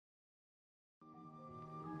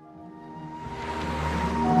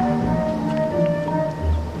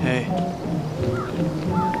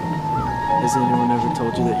Has anyone ever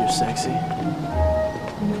told you that you're sexy?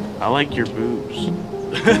 I like your boobs.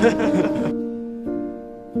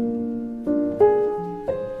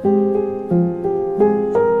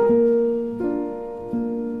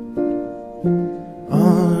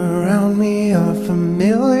 All around me are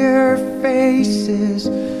familiar faces,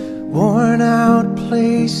 worn out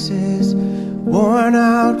places, worn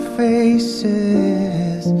out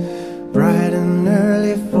faces, bright and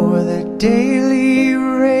early for their daily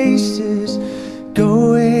races,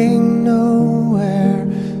 going nowhere,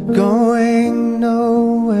 going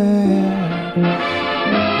nowhere.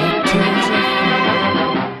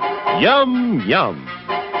 Yum, yum.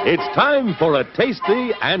 It's time for a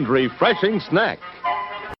tasty and refreshing snack.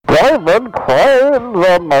 David Crane's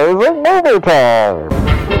Amazing Movie Time.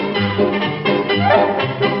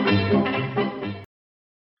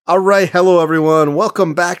 All right, hello everyone.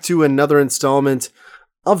 Welcome back to another installment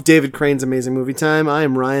of David Crane's Amazing Movie Time. I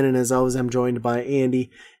am Ryan, and as always, I'm joined by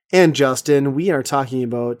Andy and Justin. We are talking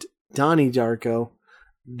about Donnie Darko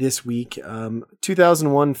this week,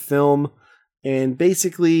 2001 film, and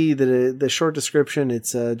basically the short description.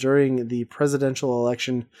 It's during the presidential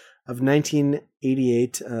election of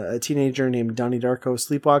 1988. A teenager named Donnie Darko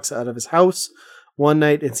sleepwalks out of his house one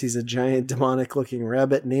night and sees a giant demonic-looking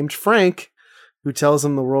rabbit named Frank, who tells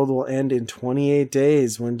him the world will end in 28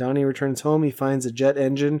 days. When Donnie returns home, he finds a jet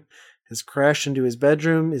engine has crashed into his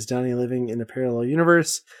bedroom. Is Donnie living in a parallel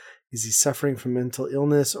universe? Is he suffering from mental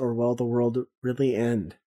illness, or will the world really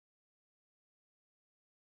end?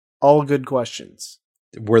 All good questions.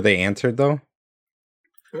 Were they answered, though?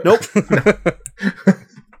 Nope.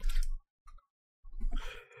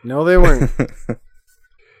 No, they weren't.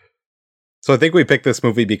 So I think we picked this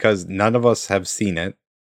movie because none of us have seen it,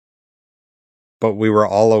 but we were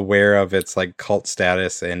all aware of its like cult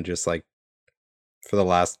status, and just like for the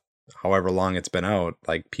last however long it's been out,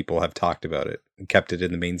 like people have talked about it and kept it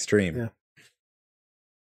in the mainstream. Yeah.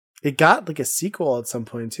 It got like a sequel at some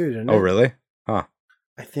point too, didn't it? Oh, really? Huh.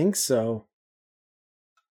 I think so.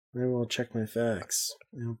 Maybe I'll check my facts.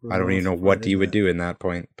 I don't even know what you would do in that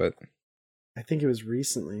point, but I think it was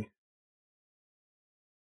recently.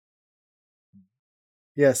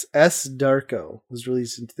 Yes, S. Darko was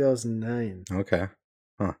released in 2009. okay.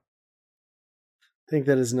 Huh. I think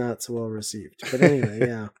that is not so well received. But anyway,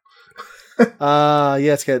 yeah.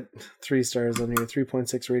 Yeah, it's got 3 stars on here,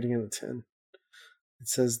 3.6 rating out of 10. It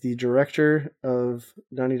says the director of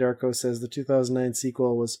Donnie Darko says the 2009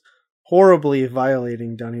 sequel was horribly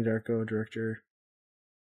violating Donnie Darko director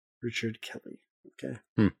Richard Kelly. Okay.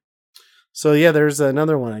 So yeah, there's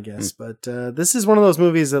another one, I guess. But this is one of those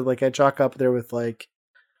movies that like I chalk up there with like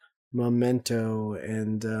Memento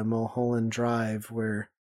and Mulholland Drive, where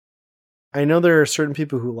I know there are certain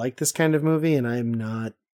people who like this kind of movie, and I'm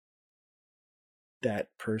not that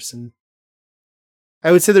person.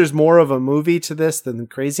 I would say there's more of a movie to this than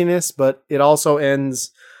craziness, but it also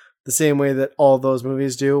ends the same way that all those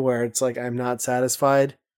movies do, where it's like I'm not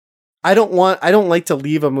satisfied. I don't like to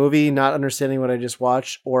leave a movie not understanding what I just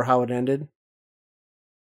watched or how it ended.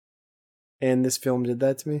 And this film did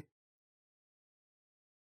that to me.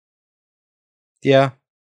 Yeah.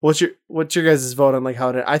 What's your guys' vote on like how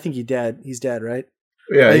it? I think he's dead, right?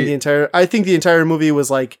 Yeah. I think the entire movie was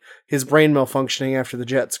like his brain malfunctioning after the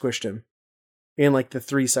jet squished him. In like the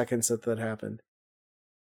 3 seconds that happened.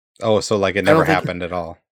 Oh, so like it never happened at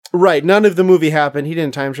all. Right. None of the movie happened. He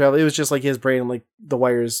didn't time travel. It was just like his brain, like the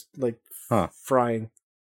wires, like frying.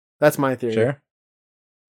 That's my theory. Sure.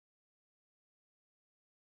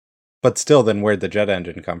 But still, then where'd the jet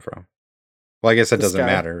engine come from? Well, I guess it doesn't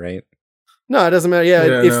matter, right? No, it doesn't matter.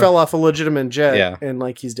 Yeah, it fell off a legitimate jet, yeah, and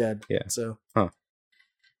like he's dead. Yeah. So,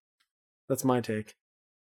 that's my take.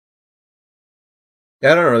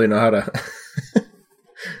 Yeah, I don't really know how to.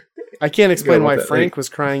 I can't explain why Frank was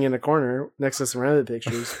crying in a corner next to some rabbit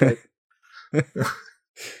pictures. But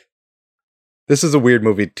this is a weird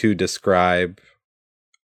movie to describe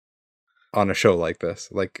on a show like this.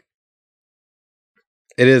 Like,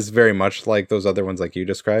 it is very much like those other ones like you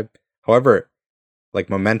described. However, like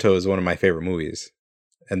Memento is one of my favorite movies,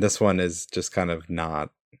 and this one is just kind of not.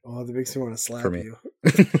 Oh, that makes me want to slap for me. you.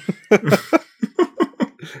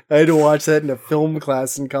 I had to watch that in a film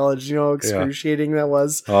class in college. You know how excruciating that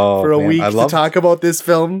was for a week to talk about this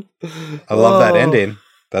film. I love that ending.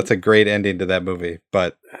 That's a great ending to that movie.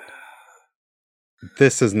 But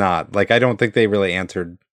this is not. Like, I don't think they really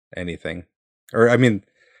answered anything. Or, I mean,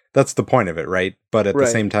 that's the point of it, right? But at the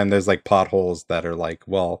same time, there's like plot holes that are like,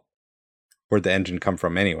 well, where'd the engine come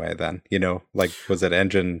from anyway then? You know, like, was it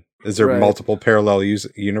engine? Is there multiple parallel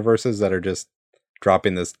universes that are just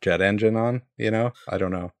dropping this jet engine on? You know? I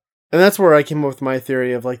don't know. And that's where I came up with my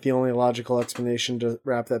theory of like the only logical explanation to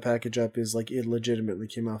wrap that package up is like it legitimately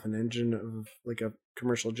came off an engine of like a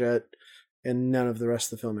commercial jet, and none of the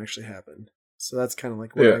rest of the film actually happened. So that's kind of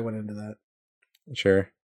like where I went into that.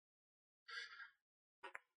 Sure.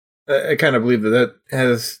 I kind of believe that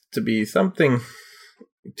has to be something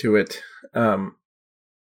to it.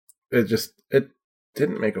 It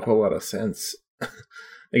didn't make a whole lot of sense.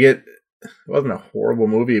 Like it wasn't a horrible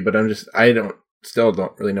movie, but I still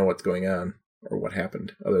don't really know what's going on or what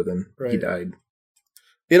happened other than he died.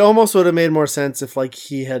 It almost would have made more sense if like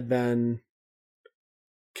he had been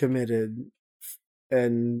committed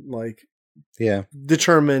and like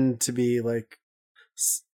determined to be like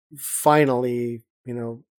finally,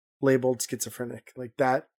 labeled schizophrenic. Like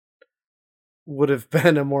that would have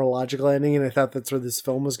been a more logical ending, and I thought that's where this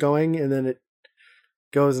film was going, and then it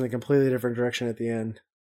goes in a completely different direction at the end.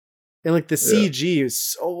 And like the CG is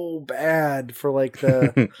so bad for like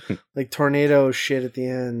the like tornado shit at the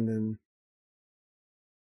end, and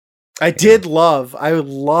I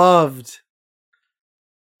loved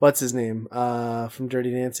what's his name from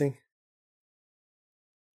Dirty Dancing.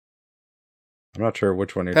 I'm not sure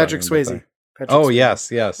which one you're Patrick talking Swayze. about. Oh,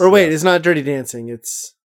 yes. Or wait, it's not Dirty Dancing.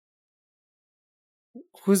 It's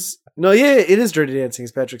it is Dirty Dancing.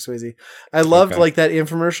 It's Patrick Swayze. I loved like that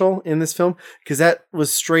infomercial in this film because that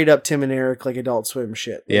was straight up Tim and Eric like Adult Swim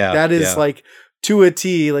shit. Like, that is like to a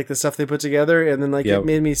T, like the stuff they put together, and then like it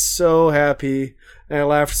made me so happy, and I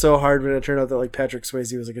laughed so hard when it turned out that like Patrick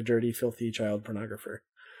Swayze was like a dirty, filthy child pornographer.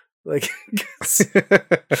 Like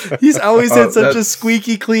he's always had such a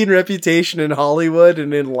squeaky clean reputation in Hollywood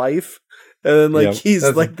and in life, and then like he's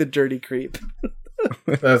like the dirty creep.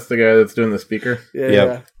 That's the guy that's doing the speaker.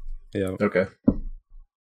 Yeah. Okay.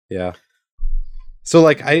 Yeah. So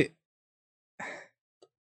like I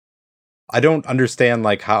don't understand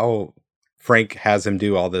like how Frank has him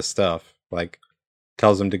do all this stuff. Like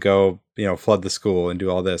tells him to go, flood the school and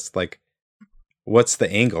do all this. Like what's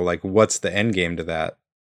the angle? Like what's the end game to that?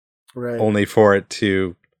 Right. Only for it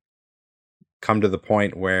to come to the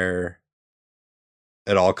point where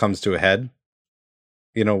it all comes to a head.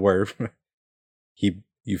 Where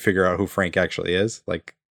you figure out who Frank actually is.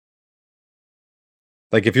 Like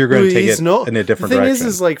if you're going to take it in a different direction. The thing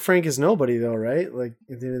is like Frank is nobody though, right? Like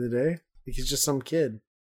at the end of the day, like, he's just some kid.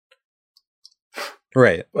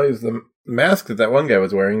 Right. Well, he's the mask that one guy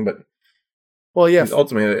was wearing, but he's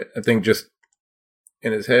ultimately, I think, just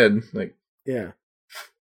in his head, like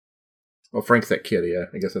Well, Frank's that kid. Yeah,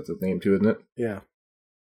 I guess that's his name too, isn't it? Yeah.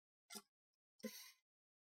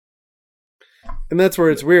 And that's where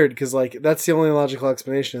it's weird because like that's the only logical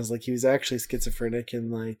explanation is like he was actually schizophrenic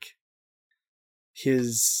and like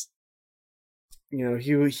his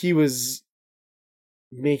he was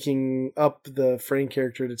making up the Frank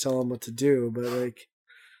character to tell him what to do, but like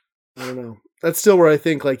I don't know. That's still where I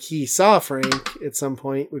think like he saw Frank at some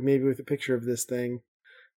point with a picture of this thing,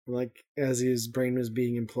 like as his brain was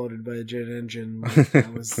being imploded by a jet engine. Like,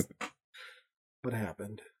 that was what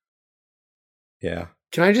happened. Yeah.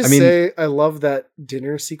 Can I just say I love that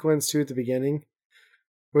dinner sequence too at the beginning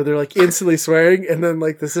where they're like instantly swearing and then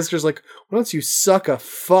like the sister's like, why don't you suck a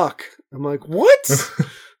fuck? I'm like, what?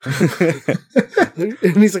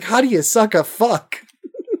 And he's like, how do you suck a fuck?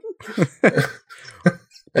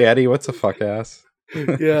 Daddy, what's a fuck ass?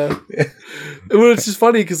 Yeah. Well, it's just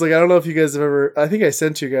funny because like I don't know if you guys have ever, I think I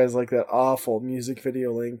sent you guys like that awful music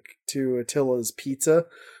video link to Attila's Pizza.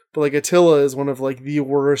 But like Attila is one of like the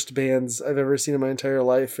worst bands I've ever seen in my entire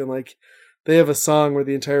life. And like they have a song where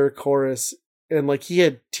the entire chorus and like he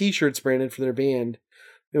had t-shirts branded for their band.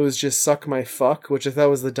 It was just Suck My Fuck, which I thought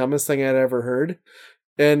was the dumbest thing I'd ever heard.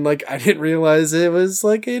 And like I didn't realize it was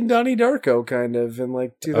like in Donnie Darko kind of in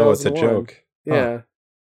like 2001. Oh, it's a joke. Yeah. Huh.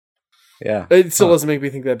 Yeah. It still doesn't make me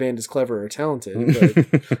think that band is clever or talented,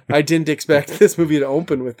 but I didn't expect this movie to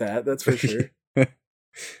open with that, that's for sure.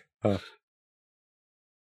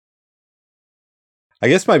 I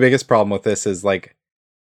guess my biggest problem with this is like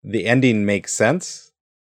the ending makes sense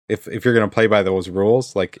if you're going to play by those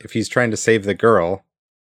rules. Like if he's trying to save the girl,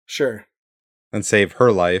 sure, and save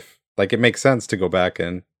her life, like it makes sense to go back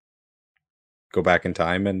in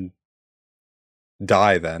time and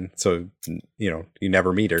die then. So you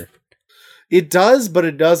never meet her. It does, but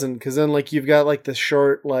it doesn't, because then like you've got like the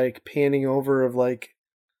short like panning over of like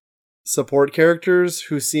support characters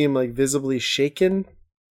who seem like visibly shaken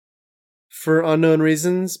for unknown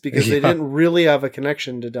reasons because they didn't really have a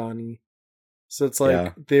connection to Donnie. So it's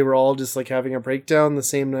like they were all just like having a breakdown the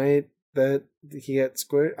same night that he got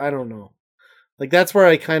squared. I don't know. Like that's where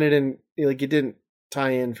I kind of didn't like it didn't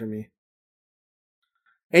tie in for me.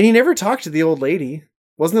 And he never talked to the old lady.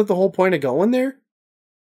 Wasn't that the whole point of going there?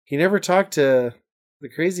 He never talked to the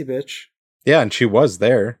crazy bitch. Yeah, and she was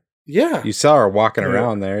there. Yeah. You saw her walking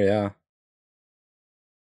around there, yeah.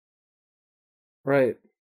 Right.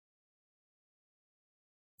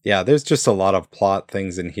 Yeah, there's just a lot of plot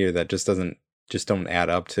things in here that just don't add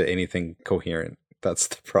up to anything coherent. That's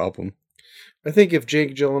the problem. I think if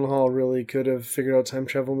Jake Gyllenhaal really could have figured out time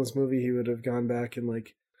travel in this movie, he would have gone back and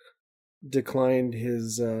like declined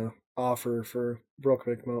his offer for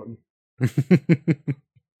Brokeback Mountain.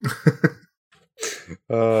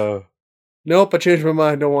 Nope, I changed my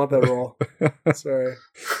mind. Don't want that role. Sorry.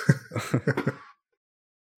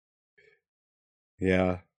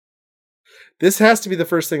 Yeah. This has to be the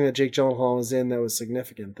first thing that Jake Gyllenhaal was in that was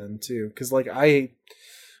significant then too, because like I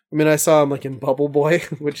saw him like in Bubble Boy,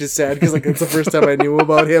 which is sad because like that's the first time I knew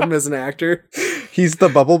about him as an actor. He's the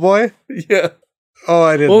Bubble Boy? Yeah. Oh,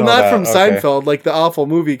 I didn't know Well, not that. from Okay. Seinfeld, like the awful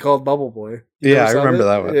movie called Bubble Boy. You Yeah, ever I saw remember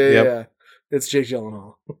that one. Yeah, Yep. yeah. It's Jake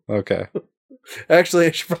Gyllenhaal. Okay. Actually,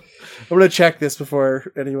 I'm going to check this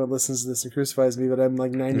before anyone listens to this and crucifies me, but I'm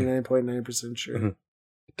like 99.9% sure.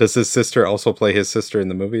 Does his sister also play his sister in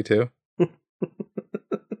the movie too?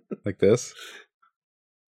 Like this?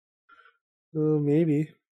 Oh,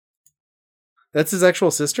 maybe. That's his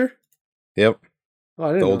actual sister? Yep. Oh, I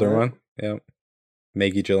didn't The know older that. one? Yep.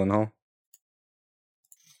 Maggie Gyllenhaal.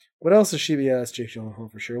 What else has she been? Yeah, it's Jake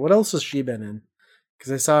Gyllenhaal for sure. What else has she been in?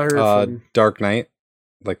 Because I saw her from... Dark Knight,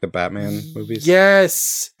 like the Batman movies.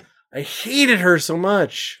 Yes! I hated her so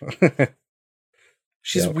much.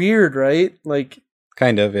 She's Yep. weird, right? Like...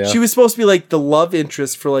 Kind of, yeah. She was supposed to be like the love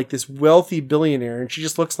interest for like this wealthy billionaire, and she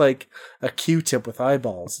just looks like a Q-tip with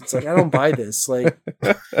eyeballs. It's like, I don't buy this. Like,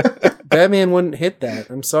 Batman wouldn't hit that.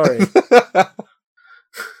 I'm sorry.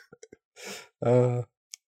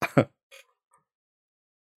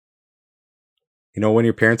 You know, when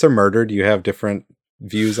your parents are murdered, you have different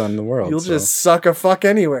views on the world. You'll just suck a fuck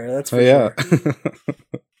anywhere. That's for yeah. sure.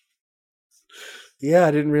 Yeah,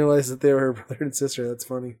 I didn't realize that they were her brother and sister. That's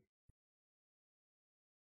funny.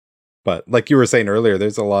 But like you were saying earlier,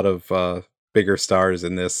 there's a lot of bigger stars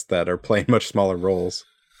in this that are playing much smaller roles.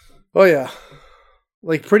 Oh, yeah.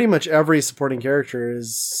 Like, pretty much every supporting character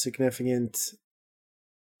is significant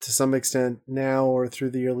to some extent now or through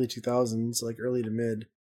the early 2000s, like early to mid.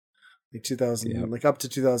 Like 2000, Yep. like up to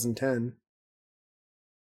 2010.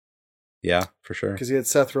 Yeah, for sure. Because you had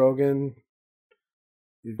Seth Rogen.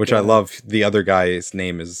 Which I love. The other guy's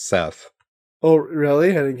name is Seth. Oh, really?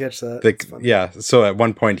 I didn't catch that. That's funny. Yeah, so at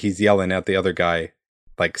one point he's yelling at the other guy,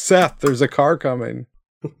 like, Seth, there's a car coming.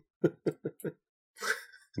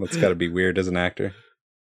 That's got to be weird as an actor.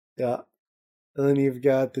 Yeah. And then you've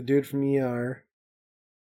got the dude from ER.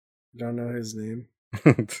 Don't know his name.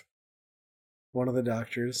 One of the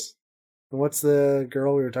doctors. And what's the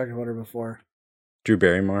girl? We were talking about her before. Drew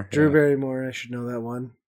Barrymore. Drew yeah. Barrymore. I should know that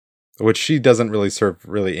one. Which she doesn't really serve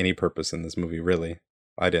really any purpose in this movie, really.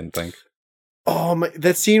 I didn't think. Oh my!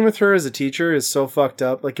 That scene with her as a teacher is so fucked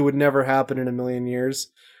up. Like, it would never happen in a million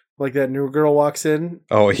years. Like, that new girl walks in.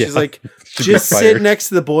 Oh, yeah. She's like, She'd just be sit fired. next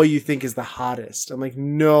to the boy you think is the hottest. I'm like,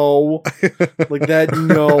 no. Like, that,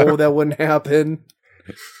 no, that wouldn't happen.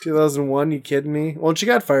 2001, you kidding me? Well, and she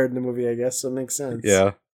got fired in the movie, I guess, so it makes sense.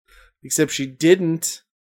 Yeah. Except she didn't.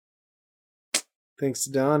 Thanks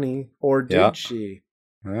to Donnie. Or did Yeah. she?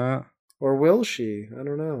 Uh, Or will she? I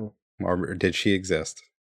don't know. or did she exist?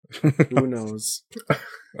 Who knows?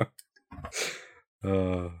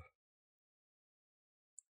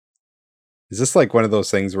 Is this like one of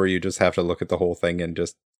those things where you just have to look at the whole thing and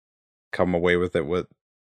just come away with it with,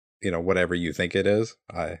 whatever you think it is?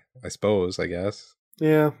 I suppose, I guess.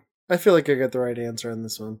 Yeah. I feel like I got the right answer on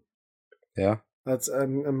this one. Yeah.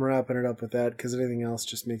 I'm wrapping it up with that because anything else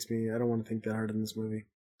just makes me, I don't want to think that hard in this movie.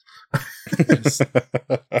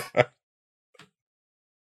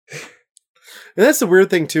 And that's the weird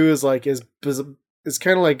thing too, is like, is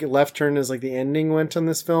kind of like Left Turn is like the ending went on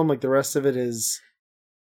this film. Like, the rest of it is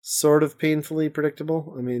sort of painfully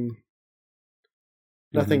predictable. I mean,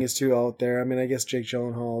 nothing is too out there. I mean, I guess Jake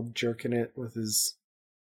Gyllenhaal jerking it with his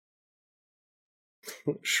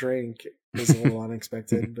shrink was a little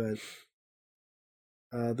unexpected, but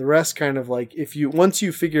the rest kind of like, once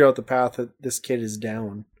you figure out the path that this kid is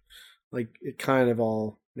down, like, it kind of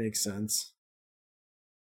all makes sense.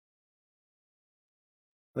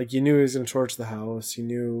 Like, you knew he was going to torch the house. You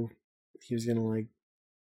knew he was going to, like,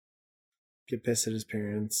 get pissed at his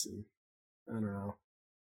parents. And, I don't know.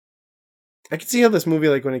 I could see how this movie,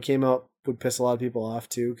 like, when it came out, would piss a lot of people off,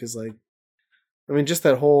 too. Because, like, I mean, just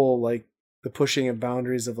that whole, like, the pushing of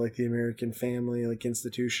boundaries of, like, the American family, like,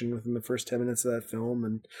 institution within the first 10 minutes of that film.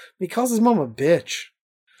 And he calls his mom a bitch.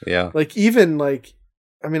 Yeah. Like, even, like,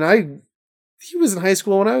 I mean, I he was in high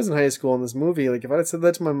school when I was in high school in this movie. Like, if I'd said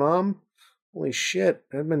that to my mom, holy shit,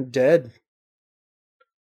 I'd been dead.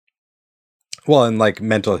 Well, and like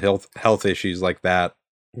mental health issues like that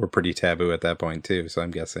were pretty taboo at that point too. So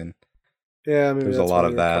I'm guessing Yeah, maybe there's a that's lot why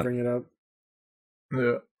of they were that. covering it up.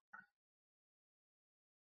 Yeah.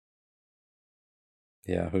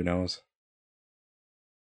 Yeah, who knows?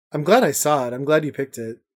 I'm glad I saw it. I'm glad you picked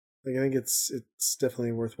it. Like, I think it's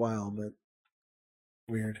definitely worthwhile, but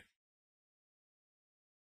weird.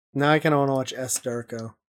 Now I kind of want to watch S.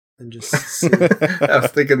 Darko and just see. I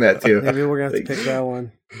was thinking that too. Maybe we're gonna have to pick that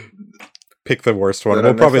one. Pick the worst one. Is that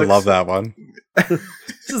We'll on probably Netflix? love that one.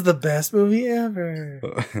 This is the best movie ever.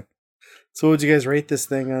 So, would you guys rate this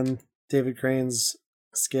thing on David Crane's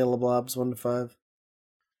scale of blobs 1 to 5?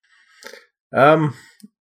 I'd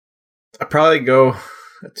probably go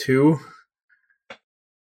a 2.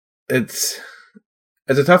 It's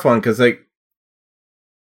a tough one because like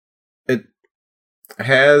it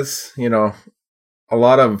has, you know, a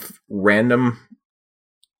lot of random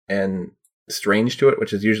and strange to it,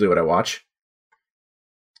 which is usually what I watch.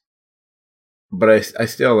 But I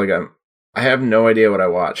still like I have no idea what I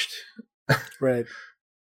watched. Right.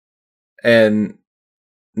 And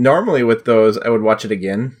normally with those, I would watch it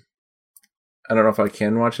again. I don't know if I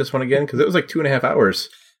can watch this one again because it was like 2.5 hours.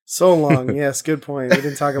 So long. Yes, good point. We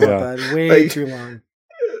didn't talk about Yeah. that. Way Like- too long.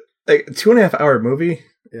 Like 2.5 hour movie.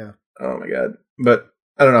 Yeah. Oh my god. But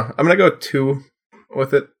I don't know. I'm gonna go 2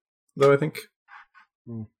 with it, though. I think.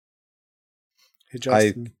 Hey,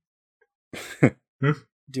 Justin. Hmm?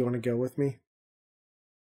 Do you want to go with me?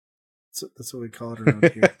 That's what we call it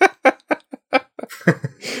around here.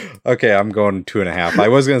 Okay, I'm going 2.5. I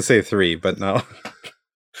was gonna say 3, but no.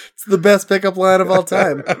 It's the best pickup line of all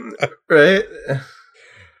time. Right.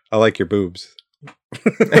 I like your boobs.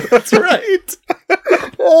 That's right.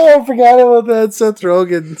 Oh, I forgot about that. Seth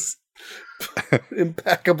Rogen's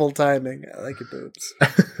impeccable timing. I like your boobs.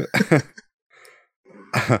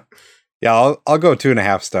 Yeah, I'll go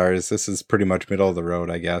 2.5 stars. This is pretty much middle of the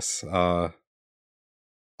road, I guess. Like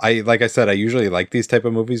I said, I usually like these type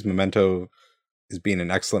of movies. Memento is being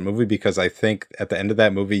an excellent movie because I think at the end of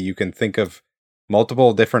that movie you can think of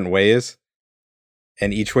multiple different ways,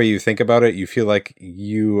 and each way you think about it, you feel like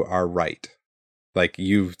you are right. Like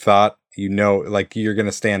you thought, you know, like you're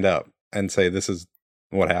gonna stand up and say this is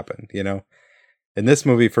what happened, you know? In this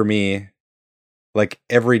movie, for me, like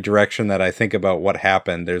every direction that I think about what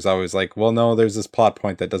happened, there's always like, well, no, there's this plot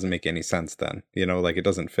point that doesn't make any sense then, you know, like it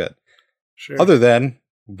doesn't fit. Sure. Other than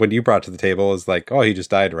what you brought to the table is like, oh, he just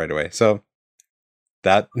died right away. So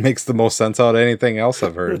that makes the most sense out of anything else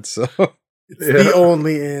I've heard. So It's the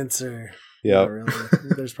only answer. yeah. Not really.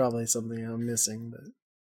 There's probably something I'm missing, but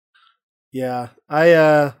yeah,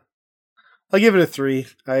 I'll give it a 3.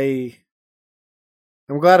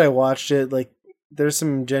 I'm glad I watched it. Like, there's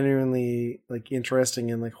some genuinely like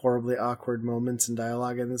interesting and like horribly awkward moments and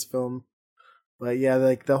dialogue in this film, but yeah,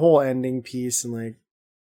 like the whole ending piece and like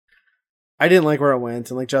I didn't like where it went,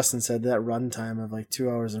 and like Justin said, that runtime of like 2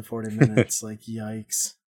 hours and 40 minutes, like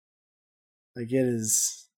yikes. Like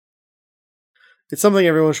it's something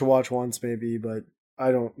everyone should watch once maybe, but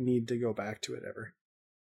I don't need to go back to it ever.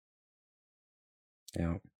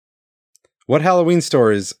 Yeah. What Halloween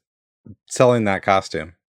store is selling that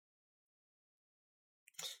costume?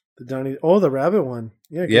 The rabbit one.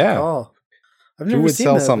 Yeah, good Yeah. call. I've Who never would seen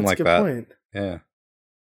sell that. something That's a like good that? point.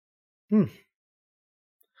 Yeah.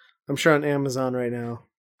 I'm sure on Amazon right now.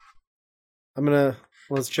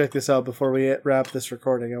 Let's check this out before we wrap this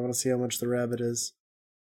recording. I want to see how much the rabbit is.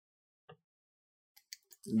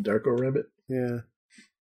 Darko Rabbit. Yeah.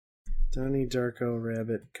 Donnie Darko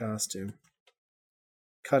rabbit costume.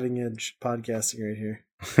 Cutting edge podcasting right here.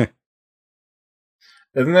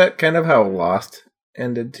 Isn't that kind of how Lost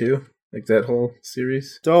ended too? Like that whole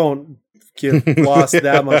series. Don't give Lost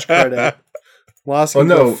that much credit. Lost Oh can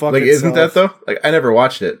go no! fuck Like, isn't that itself. though? Like, I never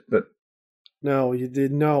watched it, but No, you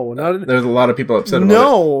did no. Not there's a lot of people upset about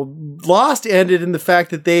no. Lost ended in the fact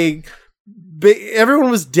that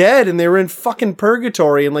everyone was dead and they were in fucking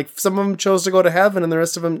purgatory, and like some of them chose to go to heaven and the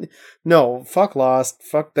rest of them no. Fuck Lost.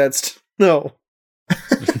 Fuck no.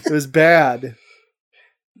 It was bad.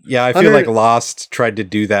 Yeah, I feel like Lost tried to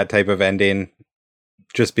do that type of ending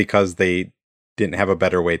just because they didn't have a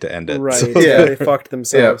better way to end it. Right. So- Yeah. They fucked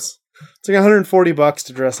themselves. It's like $140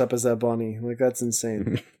 to dress up as that bunny. Like, that's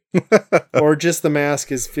insane. Or just the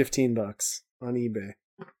mask is $15 on eBay.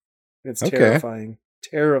 It's Okay. terrifying.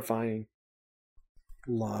 Terrifying.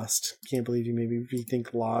 Lost. Can't believe you made me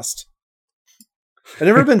rethink Lost. I've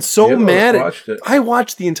never been so You mad at watched it. I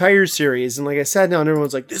watched the entire series, and like I sat down and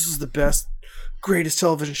everyone's like, this is the best, greatest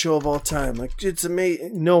television show of all time. Like, it's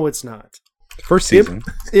amazing. No, it's not. First season.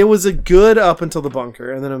 It was a good up until the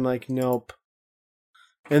bunker, and then I'm like, nope.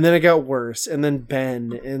 And then it got worse, and then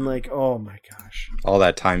Ben, and like, oh my gosh. All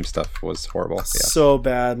that time stuff was horrible. Yeah. So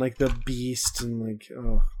bad. Like the Beast, and like,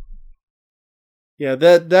 oh. Yeah,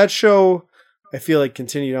 that show, I feel like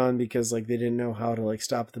continued on because like they didn't know how to like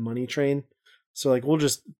stop the money train. So like, we'll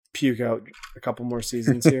just puke out a couple more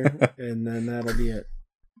seasons here, and then that'll be it.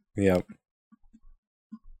 Yep.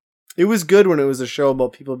 It was good when it was a show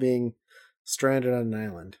about people being stranded on an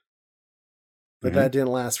island. But that didn't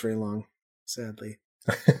last very long, sadly.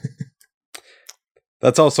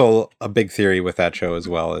 That's also a big theory with that show as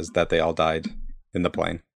well, is that they all died in the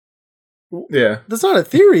plane. Yeah. That's not a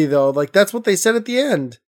theory, though. Like, that's what they said at the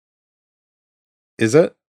end. Is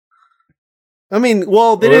it? I mean,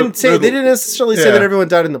 well, they didn't necessarily say that everyone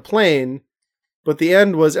died in the plane, but the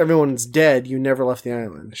end was everyone's dead. You never left the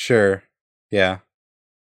island. Sure. Yeah.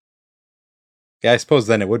 Yeah, I suppose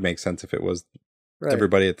then it would make sense if it was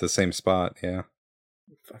everybody at the same spot. Yeah.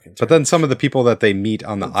 But then some of the people that they meet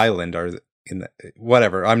on the island are in the...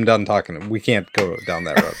 Whatever. I'm done talking. We can't go down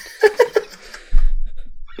that road.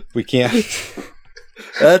 We can't.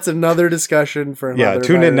 That's another discussion for another. Yeah,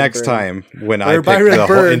 tune Byron in next Byrne. time when I pick Byron the whole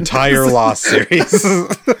Byrne. entire Lost series.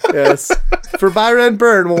 Yes. For Byron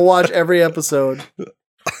Byrne, we'll watch every episode.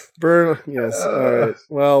 Byrne, yes. All right.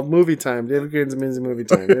 Well, movie time. David Green's Amazing Movie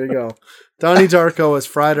Time. There you go. Donnie Darko has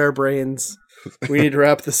fried our brains. We need to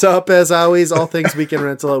wrap this up. As always, all things Weekend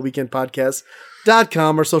Rental at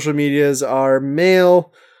weekendpodcast.com. Our social medias, our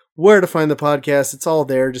mail, where to find the podcast. It's all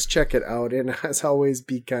there. Just check it out. And as always,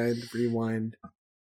 be kind, rewind.